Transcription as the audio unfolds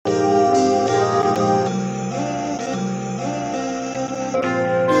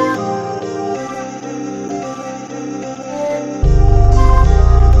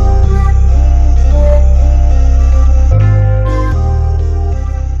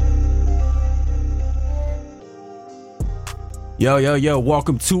Yo,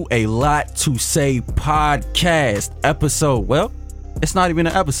 welcome to A Lot to Say podcast episode. Well, it's not even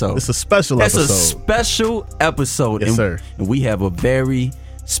an episode. It's a special episode. It's a special episode. Yes, sir. And we have a very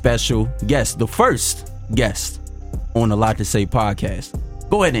special guest, the first guest on A Lot to Say podcast.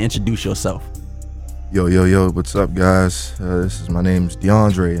 Go ahead and introduce yourself. Yo, what's up, guys? My name's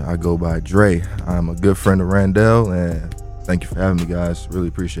DeAndre. I go by Dre. I'm a good friend of Randell, and thank you for having me, guys. Really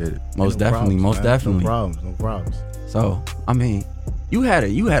appreciate it. Most definitely. No problems. So, I mean, you had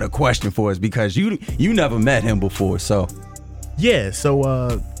a question for us because you never met him before, so. Yeah,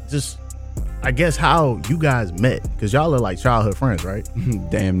 so just, I guess how you guys met, because y'all are like childhood friends, right?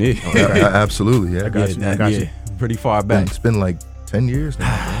 Damn near. Absolutely, yeah. I got you. Pretty far back. It's been like 10 years now.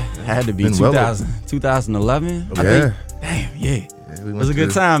 Had to be 2011. Yeah. Damn, yeah. It was a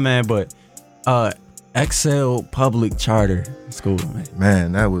good time, man, but Excel Public Charter School, man.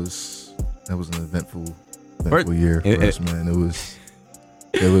 Man, that was an eventful year for us, man. It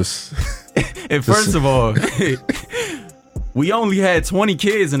was. And first of all, we only had 20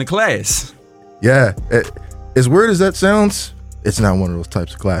 kids in the class. Yeah, as weird as that sounds, it's not one of those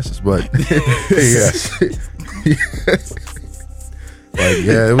types of classes, but yes.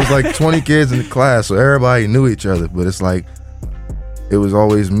 It was like 20 kids in the class, so everybody knew each other, but it's like, it was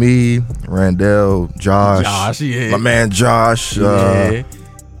always me, Randell, Josh, yeah. My man Josh,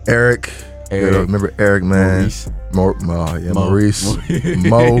 Eric. Remember Eric, man? Maurice,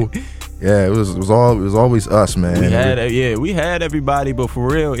 Mo. Yeah, it was always us, man. We had everybody, but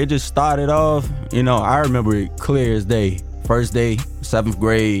for real, it just started off. I remember it clear as day. First day, 7th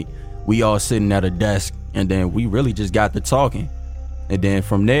grade, we all sitting at a desk, and then we really just got to talking, and then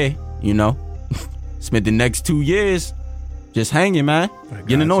from there, spent the next 2 years just hanging, man,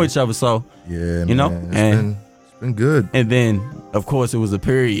 getting to know each other. So yeah, man, it's been good. And then, of course, it was a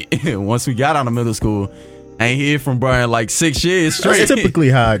period. Once we got out of middle school, I ain't hear from Brian like 6 years straight. That's typically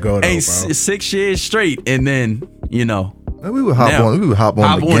how I go, though, bro. 6 years straight, and then we would hop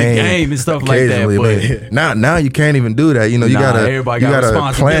on the game and stuff like that. But now you can't even do that. You gotta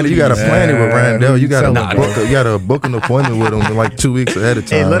plan it. You gotta plan it with Randell. You gotta book an appointment with him like 2 weeks ahead of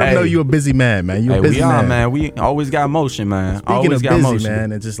time. Hey, let him know you're a busy man, man. You're a busy man. We always got motion, man. Speaking of busy,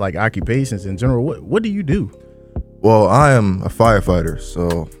 man, and just like occupations in general, what do you do? Well, I am a firefighter,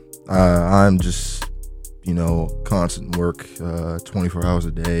 so I'm just constant work, 24 hours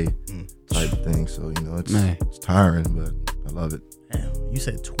a day type of thing. So it's tiring, but I love it. Damn, you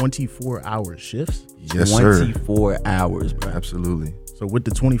said 24-hour shifts? Yes, sir. 24 hours, bro. Absolutely. So with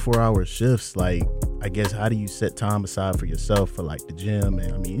the 24-hour shifts, like, I guess, how do you set time aside for yourself for like the gym?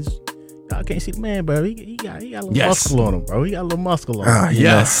 And I mean, y'all can't see the man, bro. He got a little muscle on him, bro. He got a little muscle on him.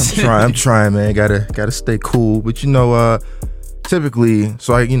 Yes. I'm trying, man. Gotta stay cool. But typically,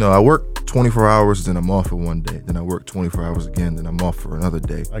 so I work 24 hours, then I'm off for one day. Then I work 24 hours again, then I'm off for another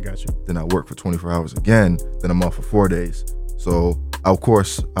day. I got you. Then I work for 24 hours again, then I'm off for 4 days. So, of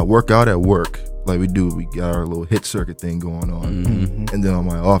course, I work out at work like we do. We got our little HIIT circuit thing going on. Mm-hmm. And then on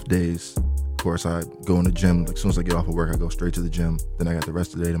my off days, of course, I go in the gym. Like, as soon as I get off of work, I go straight to the gym. Then I got the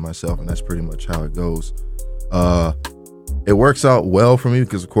rest of the day to myself, and that's pretty much how it goes. It works out well for me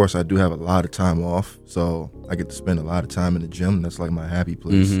because, of course, I do have a lot of time off. So I get to spend a lot of time in the gym. That's like my happy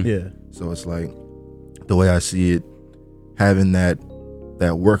place. Mm-hmm. Yeah. So it's like, the way I see it, having that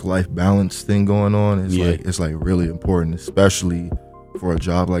work-life balance thing going on is it's really important, especially for a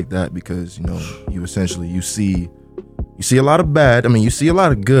job like that, because you essentially you see a lot of bad. I mean, you see a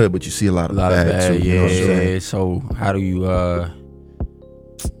lot of good, but you see a lot of bad too. Yeah. So how do you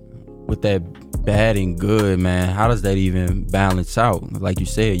with that bad and good, man, how does that even balance out? Like you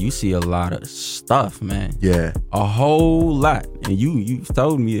said, you see a lot of stuff, man. Yeah. A whole lot. And you've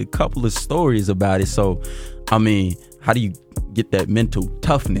told me a couple of stories about it. So, I mean, how do you get that mental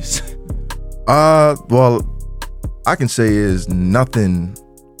toughness? Well, I can say is nothing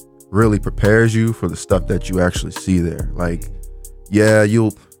really prepares you for the stuff that you actually see there. Like, yeah,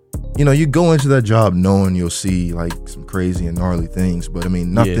 you go into that job knowing you'll see like some crazy and gnarly things, but I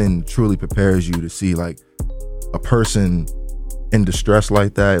mean, nothing truly prepares you to see like a person in distress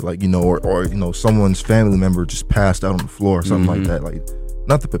like that, like, or someone's family member just passed out on the floor or something like that. Like,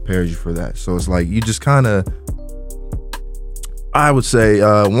 nothing prepares you for that. So it's like, you just kind of, I would say,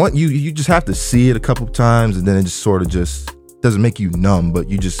 you just have to see it a couple of times, and then it just sort of just doesn't make you numb, but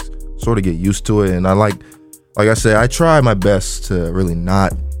you just sort of get used to it. And I like I said, I try my best to really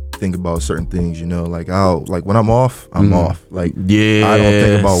not think about certain things, like when I'm off, I'm off. Like, yeah, I don't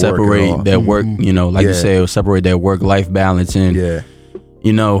think about separate work at all. that work, you said, separate that work-life balance. And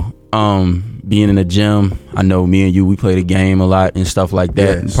being in the gym, I know me and you, we play the game a lot and stuff like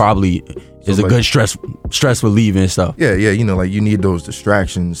that. Yes. Probably it's a good stress relieving and stuff. Yeah, you know, like you need those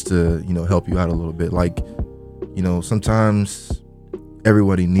distractions to, you know, help you out a little bit. Like, you know, sometimes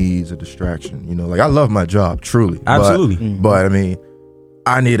everybody needs a distraction. You know, like I love my job, truly. Absolutely. But I mean,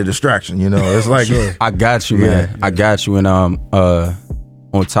 I need a distraction, you know. It's like I got you, man. Yeah. I got you. And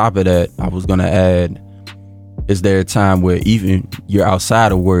on top of that, I was gonna add, is there a time where even you're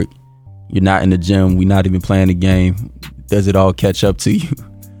outside of work, you're not in the gym, we're not even playing the game, does it all catch up to you?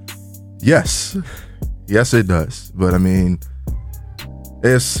 Yes, it does. But I mean,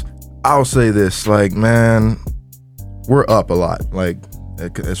 I'll say this, like, man, we're up a lot. Like,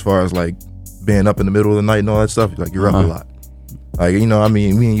 as far as like being up in the middle of the night and all that stuff, like you're up a lot. Like, you know, I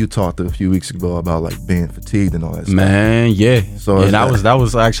mean, me and you talked a few weeks ago about like being fatigued and all that stuff. Man, yeah. So that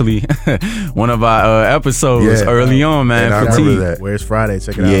was actually one of our episodes early on, man. I remember that. Where's Friday?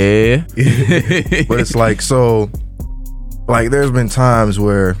 Check it out. Yeah. But it's like, so, like, there's been times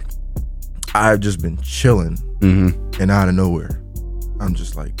where I've just been chilling, and out of nowhere, I'm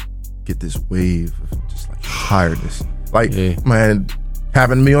just like, get this wave of just like tiredness. Like, man,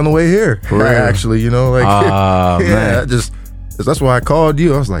 happened to me on the way here. Actually, you know, like, man. That's why I called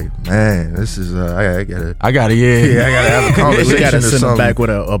you. I was like, man, this is I gotta I gotta have a conversation. We gotta send him back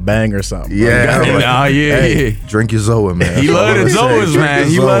with a bang or something. Yeah, hey, drink your Zoa, man. He love them Zoas, man.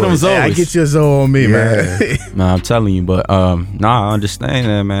 He love them Zoas. Hey, I get your Zoa on me, man. Nah, I'm telling you, but I understand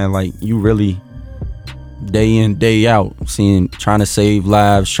that, man. Like, you really day in, day out, trying to save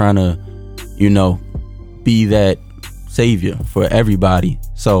lives, trying to, you know, be that savior for everybody.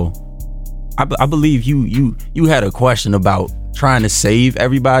 So I believe you had a question about trying to save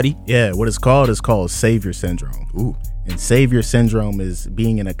everybody. Yeah, what it's called savior syndrome. Ooh. And savior syndrome is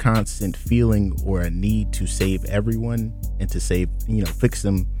being in a constant feeling or a need to save everyone and to save, you know, fix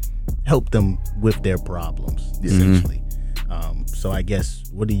them, help them with their problems, essentially. So I guess,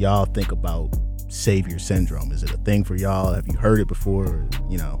 what do y'all think about savior syndrome? Is it a thing for y'all? Have you heard it before? Or,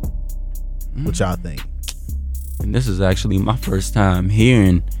 you know, what y'all think? And this is actually my first time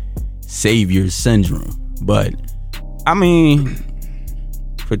hearing savior syndrome, but I mean,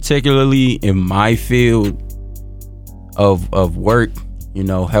 particularly in my field of work, you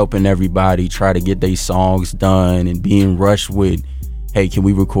know, helping everybody try to get their songs done and being rushed with, hey, can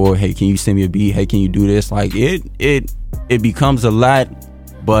we record? Hey, can you send me a beat? Hey, can you do this? Like, it becomes a lot,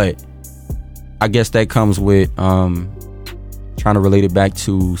 but I guess that comes with trying to relate it back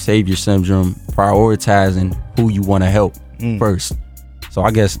to savior syndrome, prioritizing who you want to help first. So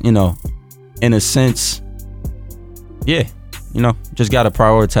I guess, you know, in a sense, yeah, you know, just got to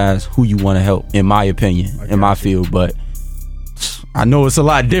prioritize who you want to help, in my opinion, in my field. But I know it's a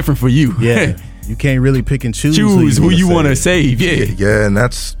lot different for you. Yeah. You can't really pick and choose who you want to save. Yeah, and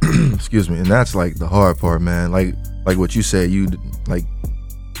that's, excuse me, and that's like the hard part, man. Like what you said, you, like,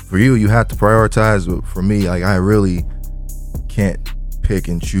 for you have to prioritize. But for me, like, I really can't pick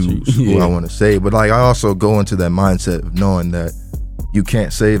and choose who I want to save. But like, I also go into that mindset of knowing that you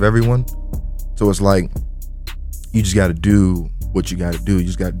can't save everyone. So it's like, you just got to do what you got to do. You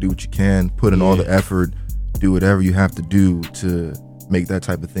just got to do what you can, put in all the effort, do whatever you have to do to make that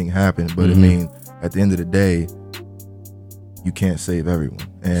type of thing happen. But I mean, at the end of the day, you can't save everyone,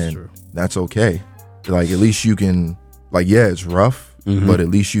 and that's okay. Like, at least you can, like, yeah, it's rough, but at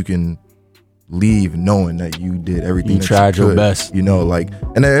least you can leave knowing that you did everything. You tried your best, you know. Like,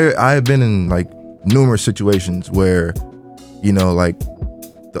 and I have been in like numerous situations where, you know, like,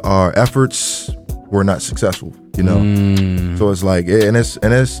 our efforts were not successful, you know. So it's like, and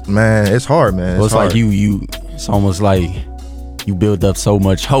it's man, it's hard, man. Well, it's hard. like it's almost like you build up so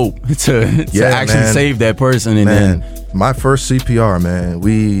much hope to actually save that person. And then my first CPR, man,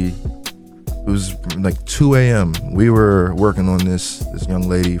 it was like 2 a.m. We were working on this young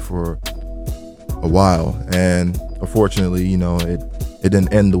lady for a while, and unfortunately, you know, it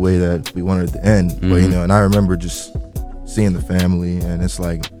didn't end the way that we wanted it to end. But, you know, and I remember just seeing the family, and it's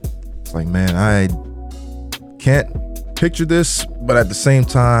like, man, I can't picture this, but at the same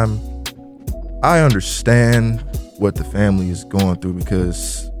time, I understand what the family is going through,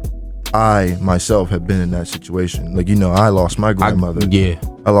 because I myself have been in that situation. Like, you know, I lost my grandmother.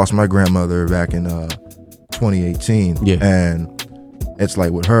 I lost my grandmother back in 2018. And it's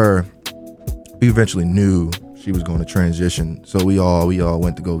like, with her, we eventually knew she was going to transition, so we all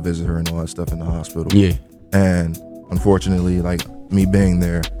went to go visit her and all that stuff in the hospital. And unfortunately, like, me being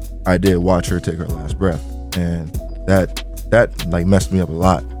there, I did watch her take her last breath, and that like messed me up a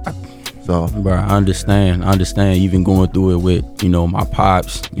lot. So, bro, I understand. Even going through it with, you know, my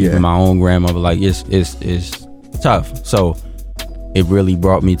pops, even my own grandmother. Like, it's tough. So it really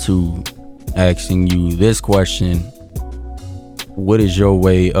brought me to asking you this question: what is your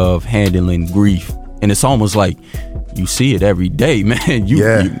way of handling grief? And it's almost like you see it every day, man.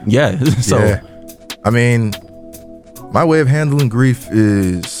 So I mean, my way of handling grief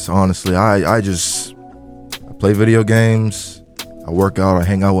is honestly, I play video games, I work out, I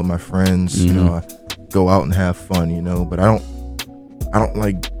hang out with my friends, you know, I go out and have fun, you know, but I don't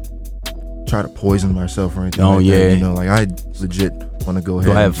like try to poison myself or anything that, you know, like I legit want to go ahead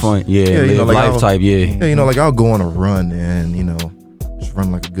and have fun, live you know, like life type, yeah, you know, like I'll go on a run and, you know, just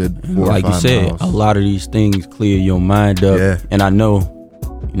run like a good 4 like or 5 you said, miles. a lot of these things clear your mind up, and I know,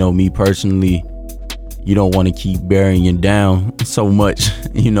 you know, me personally, you don't want to keep burying you down so much,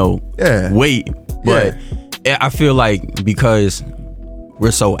 you know, weight, but I feel like because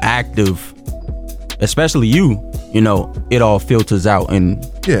we're so active, especially you know, it all filters out, and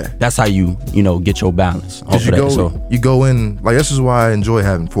that's how you know, get your balance off of that. So you go in, like, this is why I enjoy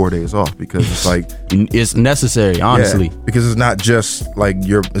having 4 days off, because it's like it's necessary, honestly, because it's not just like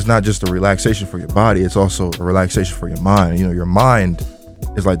it's not just a relaxation for your body, it's also a relaxation for your mind. You know, your mind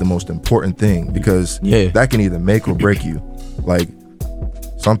is like the most important thing, because that can either make or break you. Like,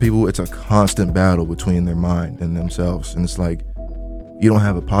 some people, it's a constant battle between their mind and themselves, and it's like, you don't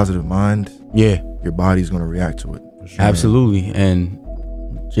have a positive mind, your body's going to react to it. Sure. Absolutely. And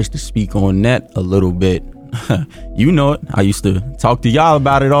just to speak on that a little bit, you know it, I used to talk to y'all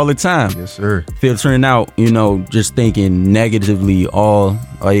about it all the time. Yes, sir. Filtering out, you know, just thinking negatively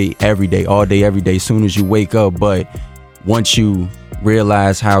every day, all day, every day, as soon as you wake up. But once you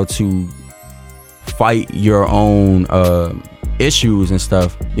realize how to fight your own issues and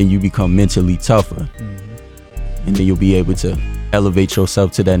stuff, then you become mentally tougher. And then you'll be able to elevate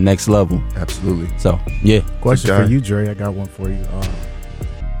yourself to that next level. Absolutely. So, Question for you, Dre. I got one for you.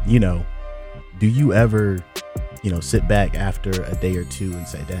 You know, do you ever, you know, sit back after a day or two and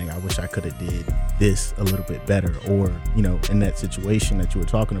say, dang, I wish I could have did this a little bit better? Or, you know, in that situation that you were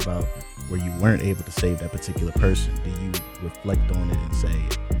talking about where you weren't able to save that particular person, do you reflect on it and say,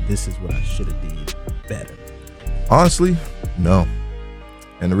 this is what I should have did better? Honestly, no.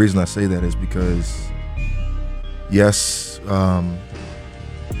 And the reason I say that is because, yes,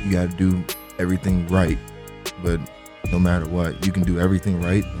 you got to do everything right, but no matter what, you can do everything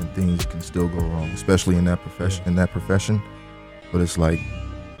right and things can still go wrong, especially in that profession. But it's like,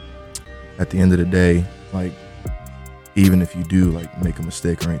 at the end of the day, like, even if you do like make a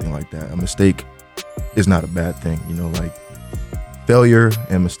mistake or anything like that, a mistake is not a bad thing, you know, like failure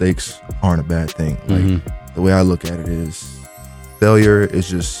and mistakes aren't a bad thing. Like, the way I look at it is, failure is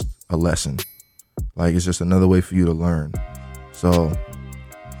just a lesson. Like, it's just another way for you to learn. So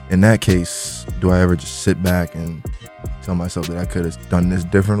in that case, do I ever just sit back and tell myself that I could have done this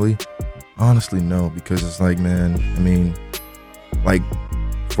differently? Honestly, no, because it's like, man, I mean, like,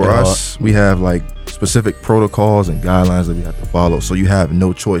 for us, we have like specific protocols and guidelines that we have to follow. So you have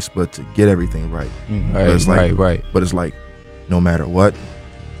no choice but to get everything right. But it's like, but it's like, no matter what,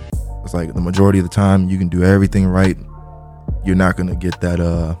 it's like the majority of the time you can do everything right, you're not gonna get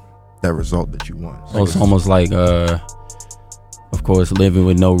that result that you want. So it's almost like of course, living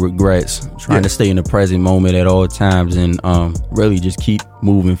with no regrets, trying to stay in the present moment at all times, and really just keep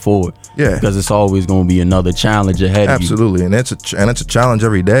moving forward. Yeah, because it's always going to be another challenge ahead of you. Absolutely, and it's a challenge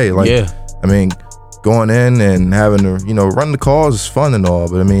every day. Like, I mean, going in and having to, you know, run the calls is fun and all,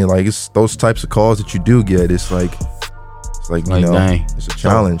 but I mean, like, it's those types of calls that you do get. It's like you know, dang, it's a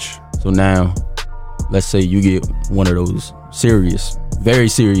challenge. So now, let's say you get one of those serious, very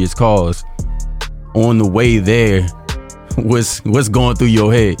serious calls. On the way there, what's going through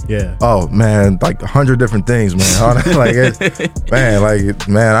your head? Yeah. Oh man, like 100 different things, man. I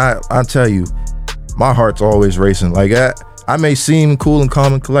tell you, my heart's always racing. Like, I may seem cool and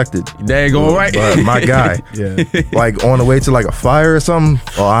calm and collected. Dang, all right. But my guy, like on the way to like a fire or something,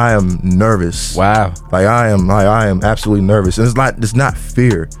 I am nervous. Wow. Like I am absolutely nervous. And it's not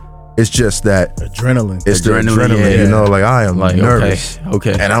fear. It's just that adrenaline. It's adrenaline, you know, like I am like, nervous.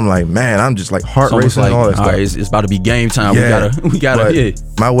 Okay. And I'm like, man, I'm just like heart racing and all that stuff. All right, it's about to be game time. Yeah. We gotta hit.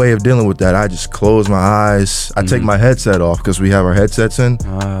 My way of dealing with that, I just close my eyes. I take my headset off because we have our headsets in.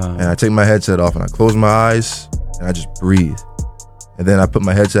 And I take my headset off and I close my eyes and I just breathe. And then I put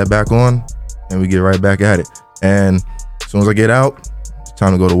my headset back on and we get right back at it. And as soon as I get out, it's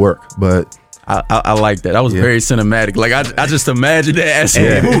time to go to work. But I like that. That was very cinematic. Like I just imagine that as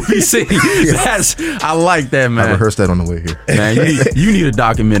a movie scene. I like that, man. I rehearsed that on the way here. Man, you need a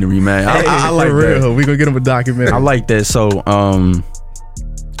documentary, man. I like that. We gonna get him a documentary. I like that. So,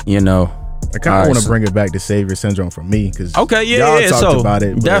 you know, I kind of want to bring it back to Savior Syndrome for me because y'all talked about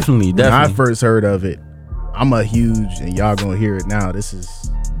it. Definitely. When I first heard of it, I'm a huge, and y'all gonna hear it now. This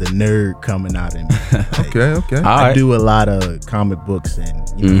is the nerd coming out in me. Like, Okay. All I right. do a lot of comic books and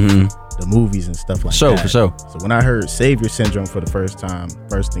the movies and stuff like that. For sure. So when I heard Savior Syndrome for the first time,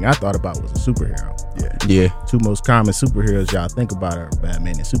 first thing I thought about was a superhero. Yeah. Two most common superheroes y'all think about are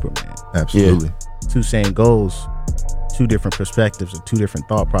Batman and Superman. Absolutely. Two same goals, two different perspectives, or two different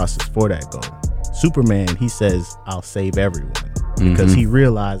thought process for that goal. Superman, he says, I'll save everyone, because he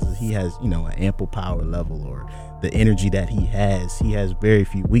realizes he has, an ample power level, or the energy that he has very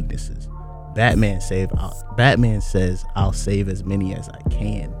few weaknesses. Batman says, I'll save as many as I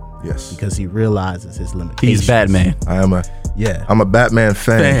can, Yes. because he realizes his limitations. He's Batman. I'm a Batman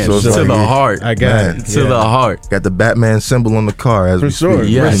fan. So it's to like, the heart. I got Man. it. To the heart. got the Batman symbol on the car as For we sure,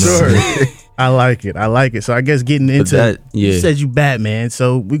 speak. Yes. for sure. I like it. So I guess getting into that- yeah. you said you Batman,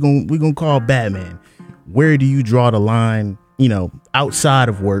 so we gonna call Batman. Where do you draw the line, outside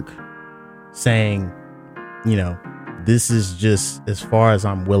of work, saying, this is just as far as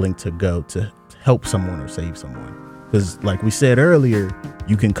I'm willing to go to help someone or save someone? Because like we said earlier,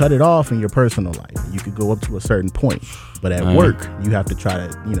 you can cut it off in your personal life. You could go up to a certain point, but at work, you have to try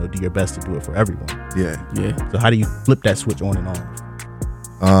to, do your best to do it for everyone. Yeah. Yeah. So how do you flip that switch on and off?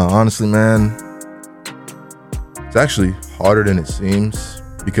 Honestly, man, it's actually harder than it seems,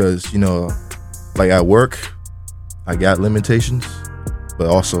 because like at work, I got limitations, but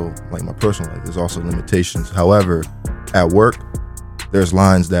also like my personal life, there's also limitations. However, at work, there's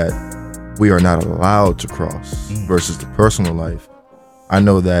lines that we are not allowed to cross versus the personal life. I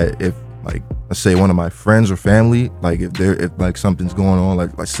know that if, like, let's say one of my friends or family, like if like something's going on,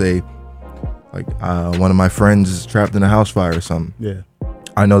 like let's say like one of my friends is trapped in a house fire or something, Yeah.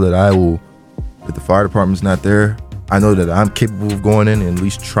 I know that I will, if the fire department's not there, I know that I'm capable of going in and at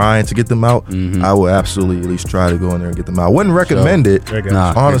least trying to get them out. I will absolutely at least try to go in there and get them out. I wouldn't recommend it.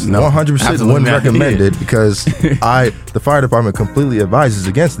 Nah, Honestly, no, 100% absolutely wouldn't not. recommend Yeah. it, because the fire department completely advises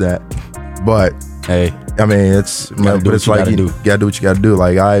against that. But Hey. I mean, it's do but what it's you like gotta you do. gotta do what you gotta do.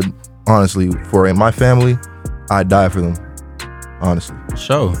 Like, I honestly, for my family, I die for them. Honestly,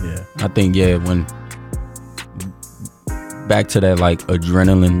 Sure. Yeah. I think, when back to that like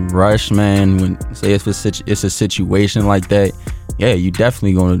adrenaline rush, man, when say if it's a situation like that, you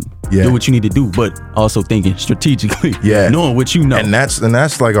definitely gonna do what you need to do, but also thinking strategically, knowing what you know. and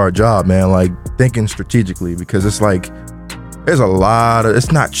that's like our job, man. Like, thinking strategically, because it's like there's a lot of,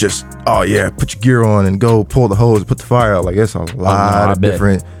 it's not just, oh yeah, put your gear on and go pull the hose and put the fire out. Like, it's a lot I of bet.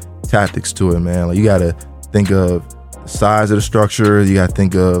 different tactics to it, man. Like, you gotta think of the size of the structure. You gotta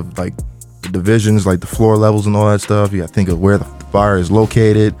think of like the divisions, like the floor levels and all that stuff. You gotta think of where the fire is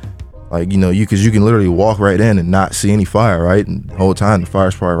located. Like, because you can literally walk right in and not see any fire, right? And the whole time the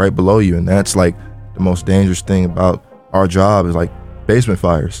fire's probably right below you. And that's like the most dangerous thing about our job, is like basement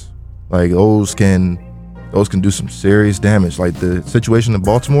fires. Like, those can do some serious damage. Like the situation in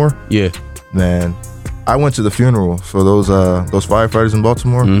Baltimore, man. I went to the funeral for those firefighters in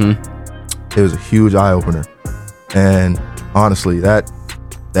Baltimore. It was a huge eye opener, and honestly, that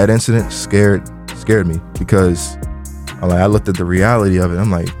incident scared me, because I looked at the reality of it.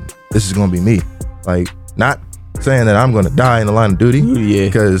 I'm like, this is gonna be me. Like, not saying that I'm gonna die in the line of duty,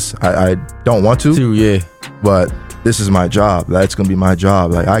 because I don't want to. But this is my job. That's gonna be my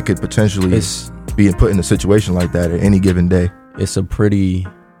job. Like, I could potentially be put in a situation like that at any given day. It's a pretty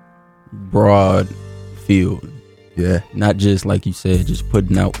broad field. Yeah. Not just like you said, just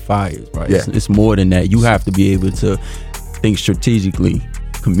putting out fires, right? Yeah. It's more than that. You have to be able to think strategically,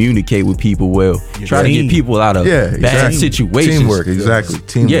 communicate with people well, try to get people out of bad situations. Teamwork, exactly.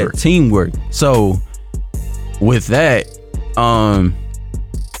 Teamwork. Yeah, teamwork. So with that,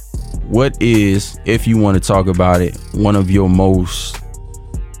 what is, if you want to talk about it, one of your most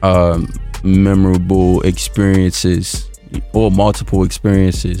memorable experiences or multiple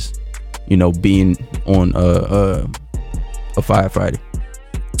experiences, being on a firefighter?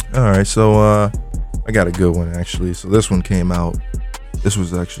 All right, so I got a good one, actually. So this one came out, this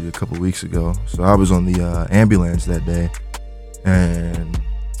was actually a couple weeks ago. So I was on the ambulance that day, and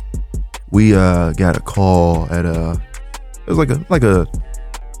we got a call at it was like a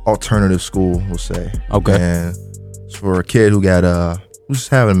alternative school, we'll say. Okay. And it's for a kid who got was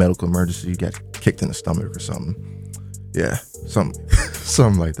having a medical emergency. He got kicked in the stomach or something. Yeah,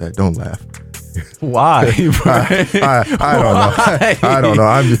 something like that. Don't laugh. Why? I don't know. I don't know.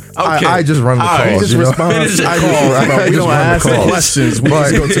 I just run the calls. Just respond to the call. We don't ask the questions. We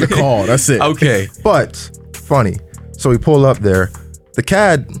just go to the call. That's it. Okay. But funny. So we pull up there.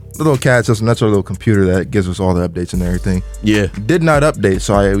 The little CAD system, that's our little computer that gives us all the updates and everything. Yeah. Did not update.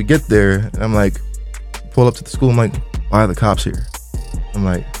 So we get there, and I'm like, pull up to the school. I'm like, why are the cops here? I'm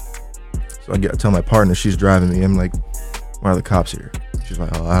like, so I tell my partner, she's driving me. I'm like, why are the cops here? She's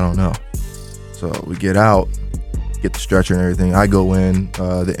like, oh, I don't know. So we get out, get the stretcher and everything. I go in.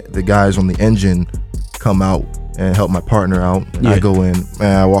 The guys on the engine come out and help my partner out. And I go in, and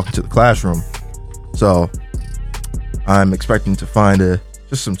I walk into the classroom. So I'm expecting to find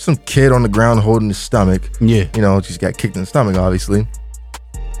just some kid on the ground holding his stomach. Yeah. You know, just got kicked in the stomach, obviously.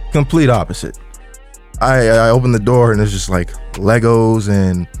 Complete opposite. I open the door and there's just like Legos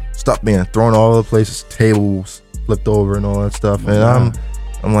and stuff being thrown all over the places, tables flipped over and all that stuff. And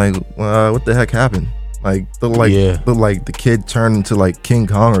I'm like, what the heck happened? Like, look like the kid turned into like King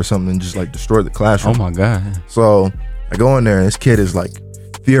Kong or something and just like destroyed the classroom. Oh my God. So I go in there and this kid is like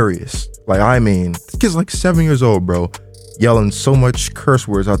furious. Like, I mean, this kid's like 7 years old, bro. Yelling so much curse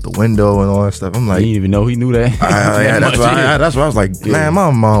words out the window and all that stuff. I'm like, I didn't even know he knew that. That's why I was like, man,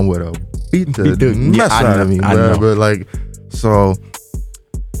 my mom would have beat the mess out of me, bro. But like, so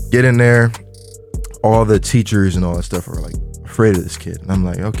get in there. All the teachers and all that stuff are like afraid of this kid, and I'm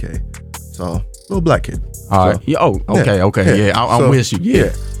like, okay. So little black kid. All right. Okay. I'm with you.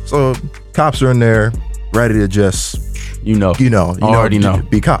 Yeah. So cops are in there, ready to just, already know,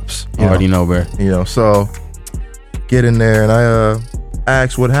 be cops. Already know, bro. So get in there and I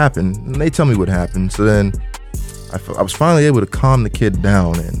ask what happened, and they tell me what happened. So then I was finally able to calm the kid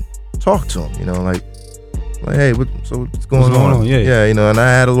down and talk to him, like hey, what's going on? Yeah, and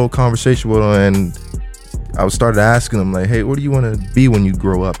I had a little conversation with him, and I started asking him like, hey, what do you want to be when you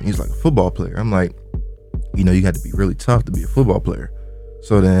grow up? And he's like, a football player. I'm like, you got to be really tough to be a football player.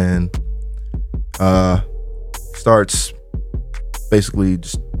 So then starts basically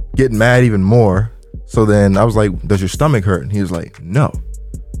just getting mad even more. So then I was like, does your stomach hurt? And he was like, no.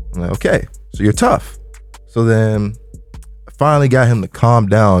 I'm like, okay, so you're tough. So then I finally got him to calm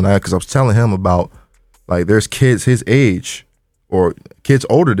down, because I was telling him about, like, there's kids his age, or kids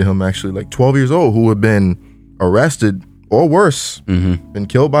older than him, actually, like 12 years old, who have been arrested or worse, been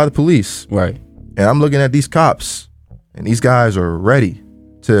killed by the police. Right. And I'm looking at these cops, and these guys are ready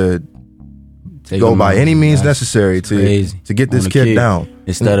to go by any means necessary to get this kid down.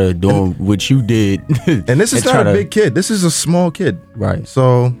 Instead of doing what you did. And this is not a big kid. This is a small kid. Right.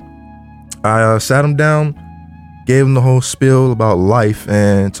 So I sat him down, gave him the whole spiel about life,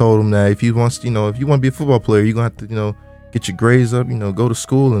 and told him that if you want to be a football player, you're going to have to, get your grades up, go to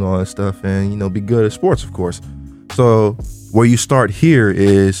school and all that stuff, and, be good at sports, of course. So where you start here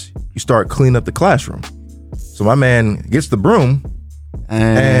is you start cleaning up the classroom. So my man gets the broom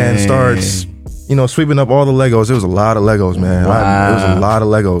and starts, sweeping up all the Legos. It was a lot of Legos, man. Wow. It was a lot of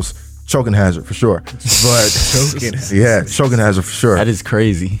Legos. Choking hazard for sure. But choking hazard for sure. That is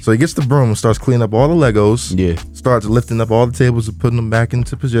crazy. So he gets the broom and starts cleaning up all the Legos. Yeah. Starts lifting up all the tables and putting them back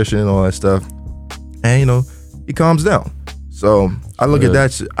into position and all that stuff. And he calms down. So I look at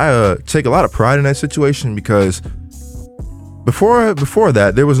that. I take a lot of pride in that situation, because before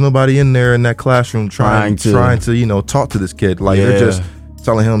that, there was nobody in there in that classroom trying to talk to this kid. Like, they're just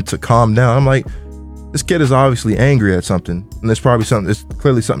telling him to calm down. I'm like, this kid is obviously angry at something, and there's probably there's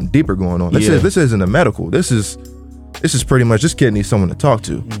clearly something deeper going on. This isn't a medical. This is pretty much, this kid needs someone to talk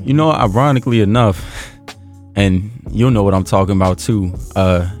to. Ironically enough, and you'll know what I'm talking about too.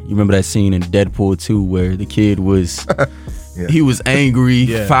 You remember that scene in Deadpool 2 where the kid was he was angry,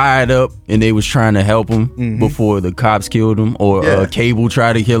 fired up, and they was trying to help him before the cops killed him, or Cable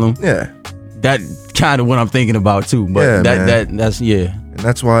tried to kill him. Yeah, that kind of what I'm thinking about too. But that's And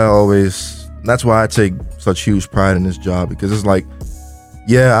that's why I take such huge pride in this job, because it's like,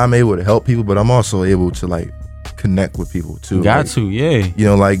 I'm able to help people, but I'm also able to like connect with people too. At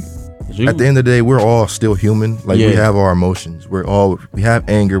the end of the day, we're all still human. Like, we have our emotions. We have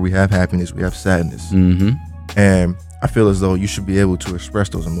anger, we have happiness, we have sadness. And I feel as though you should be able to express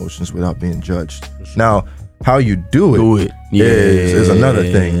those emotions without being judged. Now, how you do it is another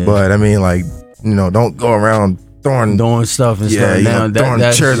thing. But I mean, like, don't go around throwing stuff and stuff. Now throwing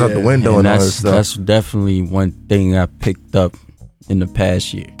chairs out the window and all that stuff. That's definitely one thing I picked up in the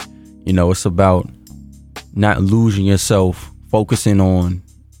past year. It's about not losing yourself, focusing on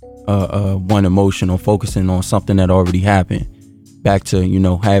one emotion, or focusing on something that already happened, back to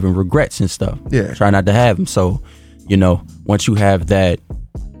having regrets and stuff. Try not to have them. So once you have that,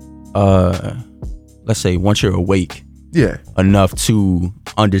 let's say once you're awake enough to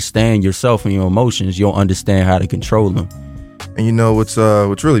understand yourself and your emotions, you'll understand how to control them. And what's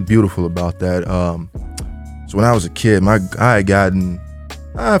really beautiful about that, so when I was a kid, I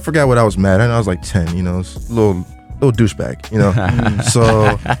forgot what I was mad at. I was like 10, it's a little douchebag,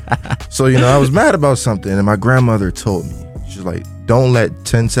 so I was mad about something, and my grandmother told me, she's like, don't let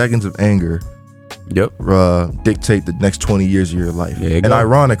 10 seconds of anger dictate the next 20 years of your life. And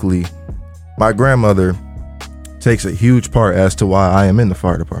ironically, my grandmother takes a huge part as to why I am in the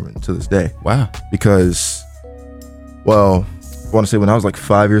fire department to this day. Wow. Because, well, I want to say when I was like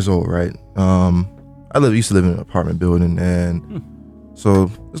 5 years old, right? I used to live in an apartment building, and so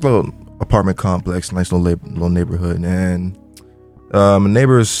this little apartment complex, nice little neighborhood, and my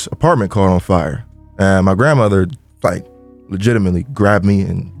neighbor's apartment caught on fire, and my grandmother like legitimately grabbed me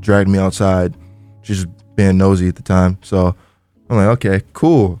and dragged me outside. She's being nosy at the time, so I'm like, okay,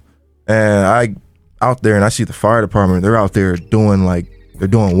 cool. And I out there and I see the fire department. They're out there doing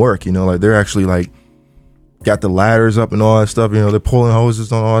work, you know, like they're actually like got the ladders up and all that stuff, you know, they're pulling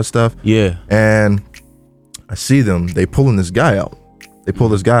hoses on all that stuff. Yeah. And I see them, they pulling this guy out. They pull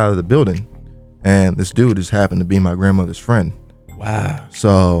this guy out of the building, and this dude just happened to be my grandmother's friend. Wow.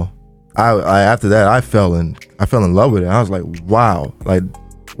 So I after that I fell in love with it. I was like, wow, like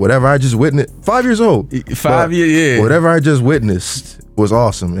whatever I just witnessed, 5 years old. 5 years, yeah. Whatever I just witnessed was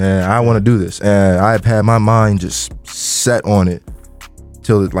awesome, and I want to do this. And I've had my mind just set on it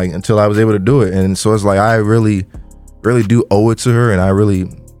until I was able to do it. And so it's like I really, really do owe it to her, and I really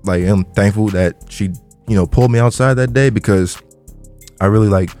like am thankful that she, you know, pulled me outside that day, because I really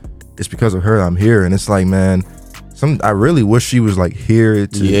like it's because of her I'm here. And it's like, man, I really wish she was like here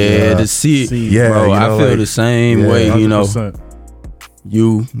to to see it. Yeah, bro, you know, I feel like, the same way. 100%. You know,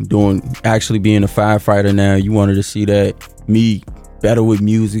 you actually being a firefighter now, you wanted to see that, me better with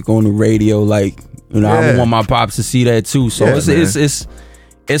music on the radio, like, you know, I want my pops to see that too. So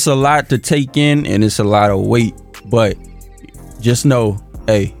it's a lot to take in, and it's a lot of weight, but just know,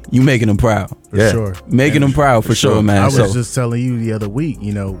 hey, you making them proud. For sure. Making them proud for sure, man. I was just telling you the other week,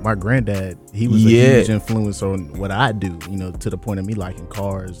 you know, my granddad, he was a huge influence on what I do, you know, to the point of me liking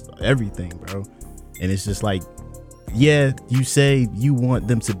cars, everything, bro. And it's just like, yeah, you say you want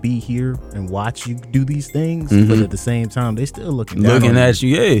them to be here and watch you do these things, but at the same time, they still looking at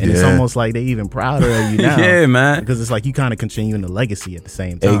you, and it's almost like they even prouder of you now. Yeah, man. Because it's like you kind of continuing the legacy at the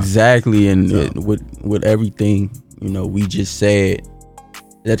same time. Exactly, and with everything, you know, we just said,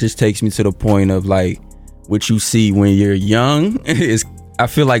 that just takes me to the point of like what you see when you're young is, I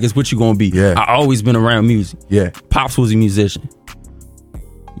feel like it's what you're gonna be. Yeah. I always been around music. Yeah. Pops was a musician.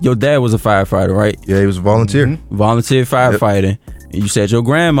 Your dad was a firefighter, right? Yeah, he was a volunteer. Volunteer firefighter. And you said your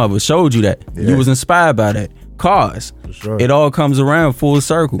grandmother showed you that. Yeah. You was inspired by that. Cars. For sure. It all comes around full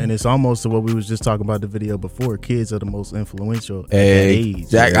circle. And it's almost to what we was just talking about the video before. Kids are the most influential at that age.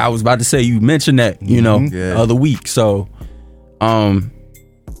 Exactly. I was about to say, you mentioned that, you know, other week. So, now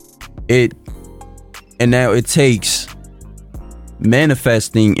it takes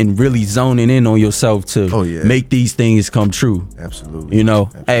manifesting and really zoning in on yourself to make these things come true. Absolutely. You know,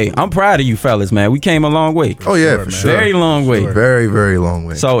 hey, I'm proud of you fellas, man. We came a long way. For sure. Very long way. Very, very long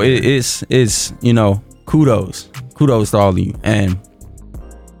way. So it's you know, kudos to all of you. And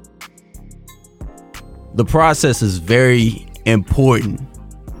the process is very important.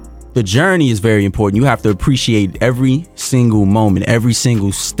 The journey is very important. You have to appreciate every single moment, every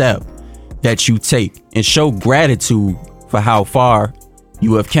single step that you take, and show gratitude for how far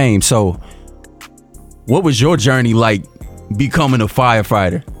you have came. So what was your journey like becoming a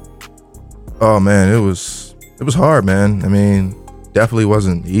firefighter? Oh man, it was hard, man. I mean, definitely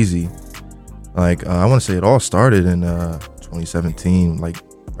wasn't easy. Like I want to say it all started in 2017, like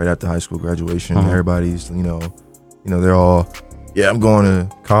right after high school graduation. Everybody's, you know, they're all, I'm going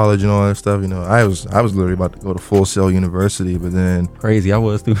to college and all that stuff. You know, I was literally about to go to Full Sail University, but then crazy, I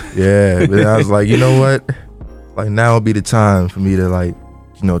was too. Yeah, but then I was like, you know what? Like now would be the time for me to like,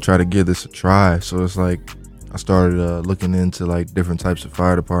 you know, try to give this a try. So it's like I started looking into like different types of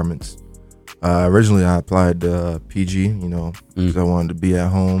fire departments. Originally I applied to PG, you know, because I wanted to be at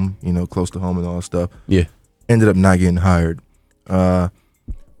home, you know, close to home and all that stuff. Yeah. Ended up not getting hired. So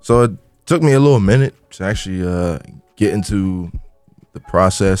it took me a little minute to actually get into the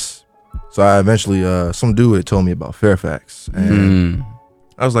process. So I eventually, some dude had told me about Fairfax, and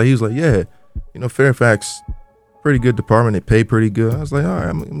he was like, yeah, you know, Fairfax, pretty good department. They pay pretty good. I was like, all right,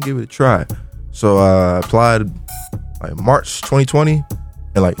 I'm gonna give it a try. So I applied like March 2020,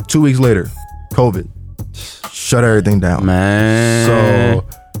 and like 2 weeks later, COVID shut everything down. Man.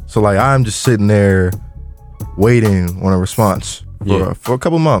 So like I'm just sitting there waiting on a response for a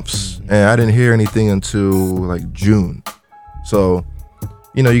couple months, and I didn't hear anything until like June. So,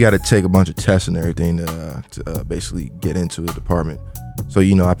 you know, you got to take a bunch of tests and everything to basically get into the department. So,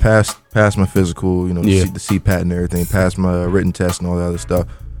 you know, I passed my physical, you know, the CPAT and everything, passed my written test and all that other stuff.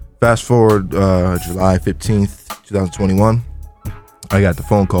 Fast forward July 15th, 2021, I got the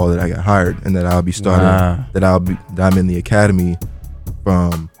phone call that I got hired and that I'll be starting, that I'm in the academy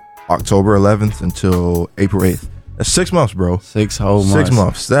from October 11th until April 8th. That's 6 months, bro. 6 whole months. 6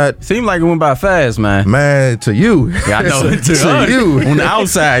 months. That seemed like it went by fast, man. man, to you. Yeah, I know. to you. On the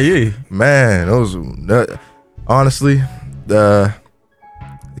outside, yeah. Man, honestly, the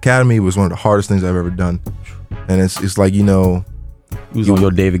academy was one of the hardest things I've ever done. And it's like, you know, You was on your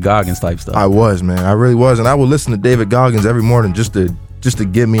David Goggins type stuff. I was, man. I really was. And I would listen to David Goggins every morning just to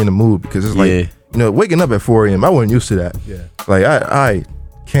get me in the mood, because it's like, Yeah. you know, waking up at 4 a.m. I wasn't used to that. Yeah. Like I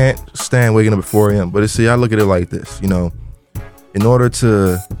can't stand waking up at 4 a.m. But see, I look at it like this, you know, in order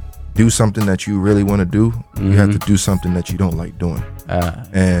to do something that you really want to do, you have to do something that you don't like doing.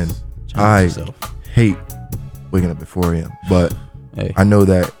 And I hate waking up at 4 a.m. But Hey. I know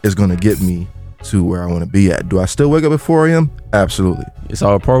that it's going to get me to where I want to be at. Do I still wake up at 4 a.m.? Absolutely. It's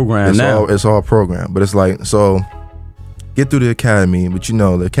all programmed now. It's all programmed. But it's like, so get through the academy. But you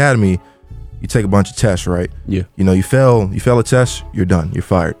know, the academy, you take a bunch of tests, right? Yeah. You know, you fail a test, you're done. You're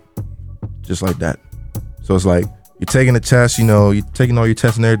fired. Just like that. So it's like, you're taking a test, you know, you're taking all your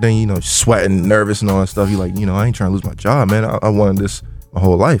tests and everything, you know, sweating, nervous and all that stuff. You're like, you know, I ain't trying to lose my job, man. I wanted this my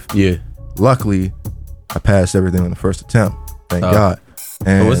whole life. Yeah. Luckily, I passed everything on the first attempt. Thank God.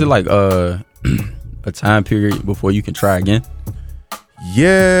 And So was it like a time period before you can try again?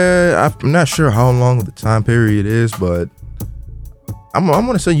 Yeah, I'm not sure how long the time period is, but I'm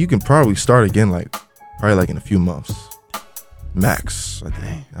gonna say you can probably start again, probably in a few months, max. I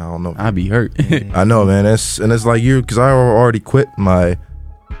think. I don't know. I'd be hurt. I know, man. It's like because I already quit my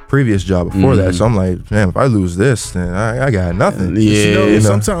previous job before that, so I'm like, man, if I lose this, then I got nothing. Yeah. You know,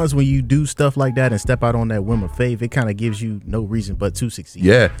 sometimes when you do stuff like that and step out on that whim of faith, it kind of gives you no reason but to succeed.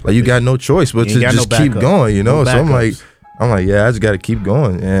 Yeah, like you got no choice but to just keep going, you know. So I'm like, yeah, I just got to keep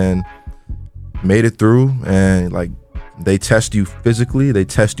going, and made it through. And like, they test you physically, they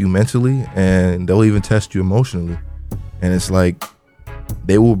test you mentally, and they'll even test you emotionally. And it's like,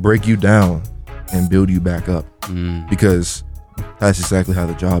 they will break you down and build you back up, because that's exactly how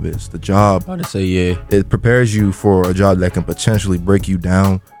the job is. The job, I would say, yeah, it prepares you for a job that can potentially break you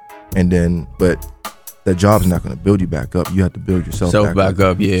down, and then, but that job's not going to build you back up. You have to build yourself back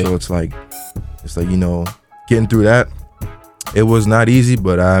up. Yeah. So it's like, you know, getting through that, it was not easy,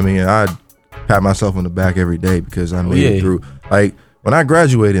 but I mean, I pat myself on the back every day because I made it through. Like, when I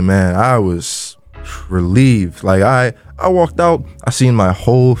graduated, man, I was relieved. Like, I walked out, I seen my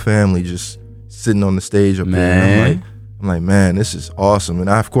whole family just sitting on the stage up there. And I'm like, man, this is awesome. And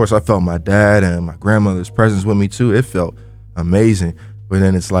of course, I felt my dad and my grandmother's presence with me too. It felt amazing. But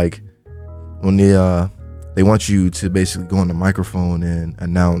then it's like, when they want you to basically go on the microphone and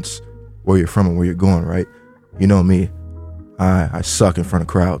announce where you're from and where you're going, right? You know me, I suck in front of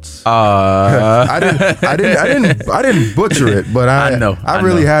crowds. I didn't butcher it, but I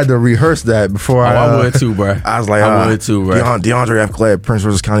really had to rehearse that before. I would too, bro. I was like, I would too, bro. DeAndre F. Clay, Prince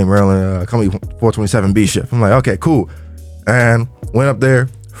George's County, Maryland, Company 427B shift. I'm like, okay, cool. And went up there,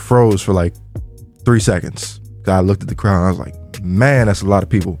 froze for like 3 seconds. I looked at the crowd and I was like, man, that's a lot of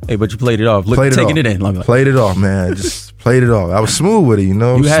people. Hey, but you played it off. Taking it in. Played it off, man. Just played it off. I was smooth with it, you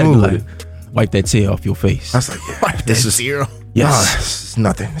know. You had to wipe that tear off your face. I was like, yeah, this is zero. Yes. This is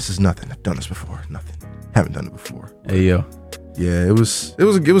nothing. This is nothing. I've done this before. Nothing. Haven't done it before. Hey, yo. Yeah, it was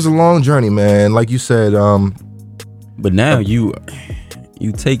a long journey, man. Like you said, but now you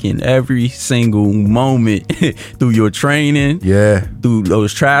taking every single moment through your training, through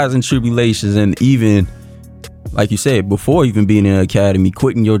those trials and tribulations, and even, like you said, before even being in the academy,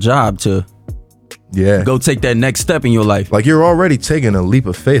 quitting your job to go take that next step in your life. Like, you're already taking a leap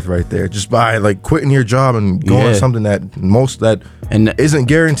of faith right there, just by like quitting your job and going something that isn't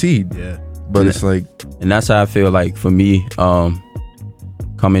guaranteed. Yeah, but it's like, and that's how I feel like for me,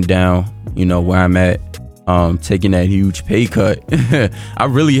 coming down, you know, where I'm at. Taking that huge pay cut, I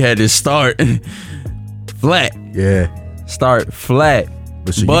really had to start flat. Yeah, start flat.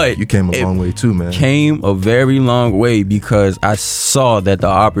 But you came a long way too, man. Came a very long way because I saw that the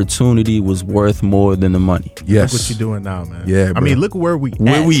opportunity was worth more than the money. Yes, look what you're doing now, man. Yeah, I mean, look where we at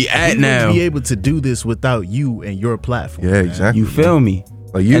now. We wouldn't be able to do this without you and your platform. Yeah, exactly. You feel me?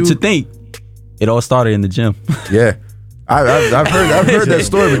 Like you, and to think, it all started in the gym. Yeah. I've heard that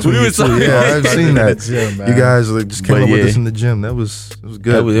story between you two. Yeah, I've seen that. Gym, you guys just came up with this in the gym. It was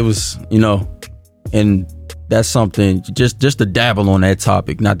good. It was, you know, and that's something just to dabble on that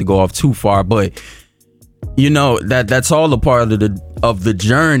topic, not to go off too far, but you know that's all a part of the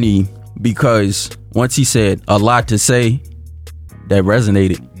journey, because once he said a lot to say, that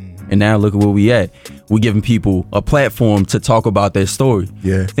resonated, and now look at where we at. We're giving people a platform to talk about their story.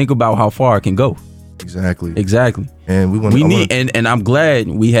 Yeah, think about how far it can go. Exactly. And and I'm glad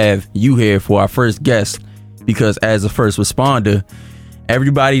we have you here for our first guest, because as a first responder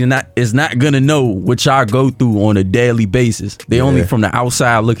everybody is not gonna know what y'all go through on a daily basis. They only from the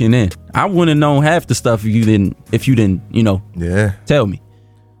outside looking in. I wouldn't have known half the stuff if you didn't, you know, tell me.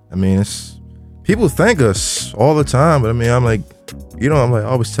 I mean, it's people thank us all the time, but I mean, I'm like, you know, I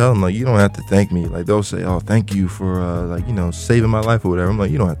always tell them, like, you don't have to thank me. Like, they'll say, oh, thank you for like, you know, saving my life or whatever. I'm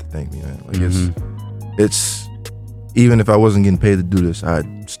like, you don't have to thank me, man. Like, it's even if I wasn't getting paid to do this,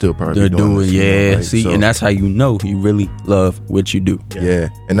 I'd still probably be doing this, yeah. You know? Like, see, and that's how you know you really love what you do. Yeah,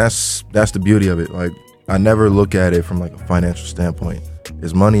 and that's the beauty of it. Like, I never look at it from like a financial standpoint.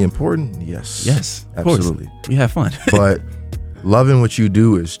 Is money important? Yes, absolutely. We have fun, but loving what you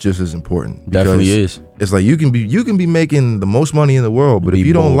do is just as important. Definitely is. It's like you can be making the most money in the world, but if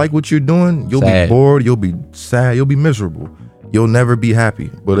you don't like what you're doing, you'll be bored, you'll be sad, you'll be miserable, you'll never be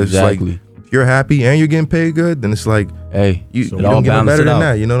happy. But it's like, if you're happy and you're getting paid good, then it's like, hey, you don't get no better than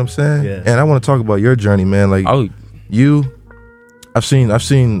that. You know what I'm saying? Yeah. And I want to talk about your journey, man. Like, I've seen,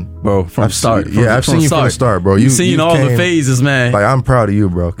 bro, from start. I've seen you from the start, bro. You've seen all the phases, man. Like, I'm proud of you,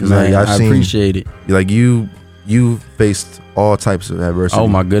 bro, because I appreciate it. Like, you faced all types of adversity. Oh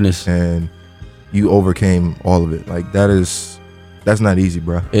my goodness. And you overcame all of it. Like, that's not easy,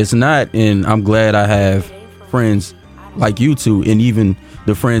 bro. It's not, and I'm glad I have friends like you two, and even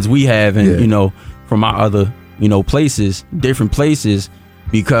the friends we have, and you know, from our other, you know, different places,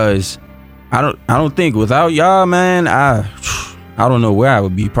 because I don't think without y'all, man, I don't know where I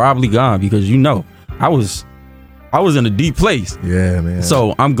would be. Probably gone, because you know, I was in a deep place. Yeah, man.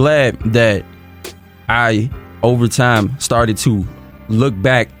 So I'm glad that I over time started to look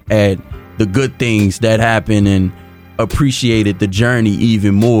back at the good things that happened and appreciated the journey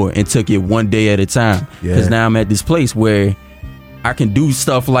even more and took it one day at a time. Because now I'm at this place where I can do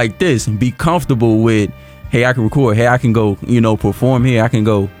stuff like this and be comfortable with, hey, I can record, hey, I can go, you know, perform here, I can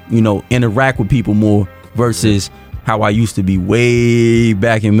go, you know, interact with people more, versus how I used to be way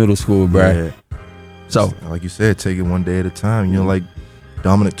back in middle school, bro. Yeah. So, like you said, take it one day at a time. You know, like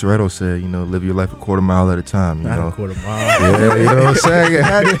Dominic Toretto said, you know, live your life a quarter mile at a time. You know, a quarter mile. Yeah, you know what I'm saying?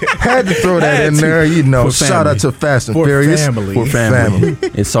 Had to throw that in there. You know, shout out to Fast and Furious. For family.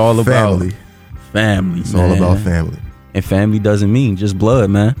 It's all about family. It's all about family. And family doesn't mean just blood,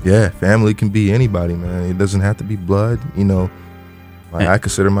 man. Yeah, family can be anybody, man. It doesn't have to be blood. You know, like, I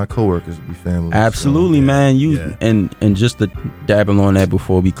consider my coworkers to be family. Absolutely, so, man. And just to dabble on that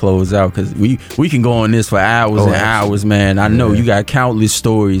before we close out, because we can go on this for hours and hours, man. I know you got countless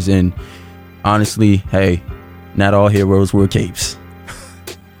stories, and honestly, hey, not all heroes wear capes.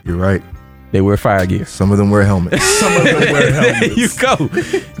 You're right. They wear fire gear. Some of them wear helmets.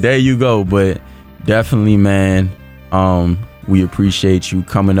 There you go. But definitely, man, we appreciate you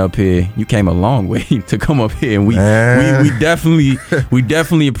coming up here. You came a long way to come up here, and we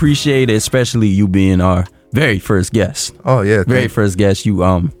definitely appreciate it, especially you being our very first guest. Oh yeah, very first guest.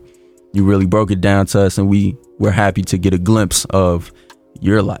 You really broke it down to us, and we're happy to get a glimpse of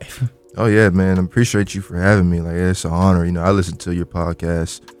your life. Oh yeah, man. I appreciate you for having me. Like, it's an honor. You know, I listen to your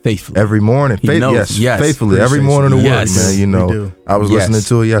podcast faithfully every morning. Faithfully every morning of work, man. You know, I was listening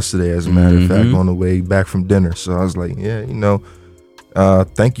to it yesterday, as a matter of fact, on the way back from dinner. So I was like, yeah, you know,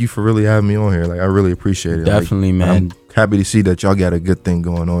 thank you for really having me on here. Like, I really appreciate it. Definitely, like, man. I'm happy to see that y'all got a good thing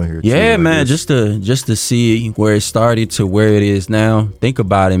going on here. Yeah, too. man. Just to see where it started to where it is now. Think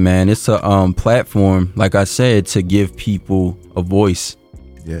about it, man. It's a platform, like I said, to give people a voice.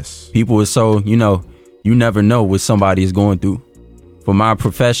 Yes. People are so, you know, you never know what somebody is going through. For my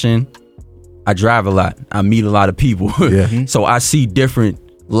profession, I drive a lot. I meet a lot of people. Yeah. So I see different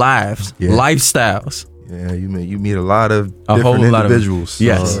lives, lifestyles. Yeah, you meet a lot of a different whole lot individuals.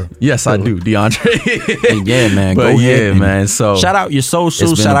 Of yes, I do, DeAndre. Yeah, man. But go ahead, man. So shout out your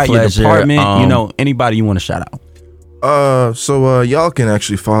socials, shout out your department. You know, anybody you want to shout out. So y'all can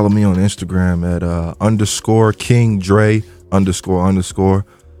actually follow me on Instagram at _ King Dre __.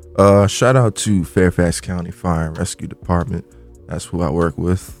 Shout out to Fairfax County Fire and Rescue Department. That's who I work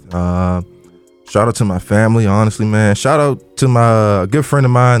with. Shout out to my family, honestly, man. Shout out to my good friend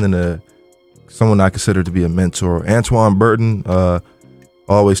of mine and someone I consider to be a mentor, Antoine Burton.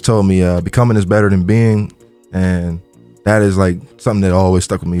 Always told me becoming is better than being, and that is like something that always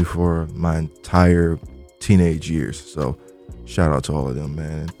stuck with me for my entire teenage years. So shout out to all of them,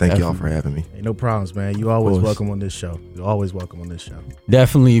 man. Thank y'all for having me. Ain't no problems, man. You always welcome on this show. You're always welcome on this show.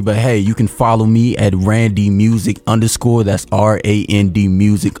 Definitely. But hey, you can follow me at Randy Music _. That's RAND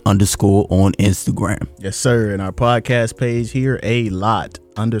Music _ on Instagram. Yes, sir. And our podcast page here,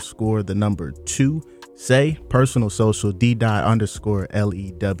 A__2. Say personal social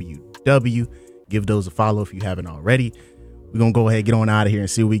D_LEWW. Give those a follow if you haven't already. We're going to go ahead and get on out of here and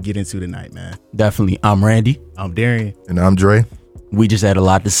see what we get into tonight, man. Definitely. I'm Randy. I'm Darian. And I'm Dre. We just had a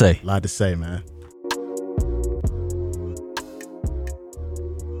lot to say. A lot to say, man.